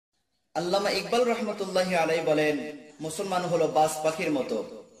আল্লামা ইকবাল রহমতুল্লাহি আলাই বলেন, মুসলমান হলো বাজ পাখির মতো।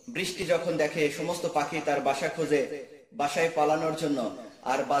 বৃষ্টি যখন দেখে সমস্ত পাখি তার বাসা খুঁজে বাসায় পালানোর জন্য,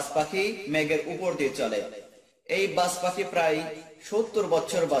 আর বাজ পাখি মেঘের উপর দিয়ে চলে। এই বাজ পাখি প্রায় 70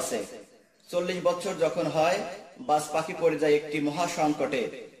 বছর বাঁচে। 40 বছর যখন হয়, বাজ পাখি পড়ে যায় একটি মহা সংকটে।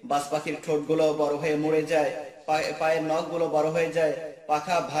 বাজ পাখির ঠোঁটগুলো বড় হয়ে মরে যায়, পায়ের নখগুলো বড় হয়ে যায়,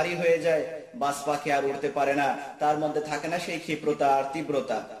 পাখা ভারী হয়ে যায়। বাজ পাখি আর উড়তে পারে না, তার মধ্যে থাকে না সেই ক্ষিপ্রতা আর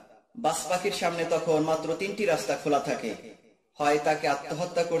তীব্রতা। বাজ পাখির সামনে তখন মাত্র 3টি রাস্তা খোলা থাকে। হয় তাকে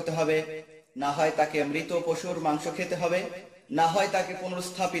আত্মহত্যা করতে হবে, না হয় তাকে মৃত পশুর মাংস খেতে হবে, না হয় তাকে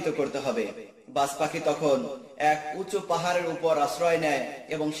পুনর্স্থাপিত করতে হবে। বাজ পাখি তখন এক উঁচু পাহাড়ের উপর আশ্রয় নেয়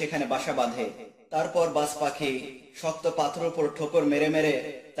এবং সেখানে বাসা বাঁধে। তারপর বাজ পাখি শক্ত পাথরের উপর ঠোকর মেরে মেরে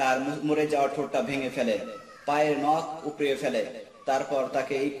তার মরে যাওয়া ঠোঁটটা ভেঙে ফেলে, পায়ের নখ উপড়িয়ে ফেলে। তারপর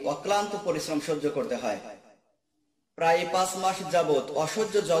তাকে এই অক্লান্ত পরিশ্রম সহ্য করতে হয়। প্রায় 5 মাস যাবৎ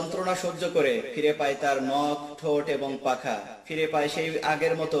অসহ্য যন্ত্রণা সহ্য করে ফিরে পায় তার নখ, ঠোঁট এবং পাখা। ফিরে পায় সেই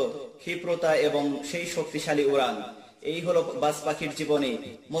আগের মতো ক্ষিপ্রতা এবং সেই শক্তিশালী উড়ান। এই হলো বাজ পাখির জীবনী।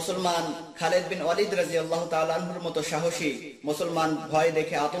 মুসলমান খালেদ বিন ওয়ালিদ রাদিয়াল্লাহু তাআলা আনহুর মতো সাহসী মুসলমান ভয়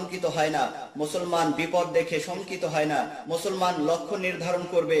দেখে আতঙ্কিত হয় না, মুসলমান বিপদ দেখে শঙ্কিত হয় না। মুসলমান লক্ষ্য নির্ধারণ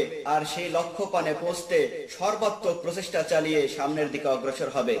করবে আর সেই লক্ষ্য পানে পৌঁছতে সর্বাত্মক প্রচেষ্টা চালিয়ে সামনের দিকে অগ্রসর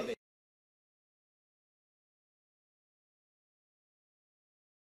হবে।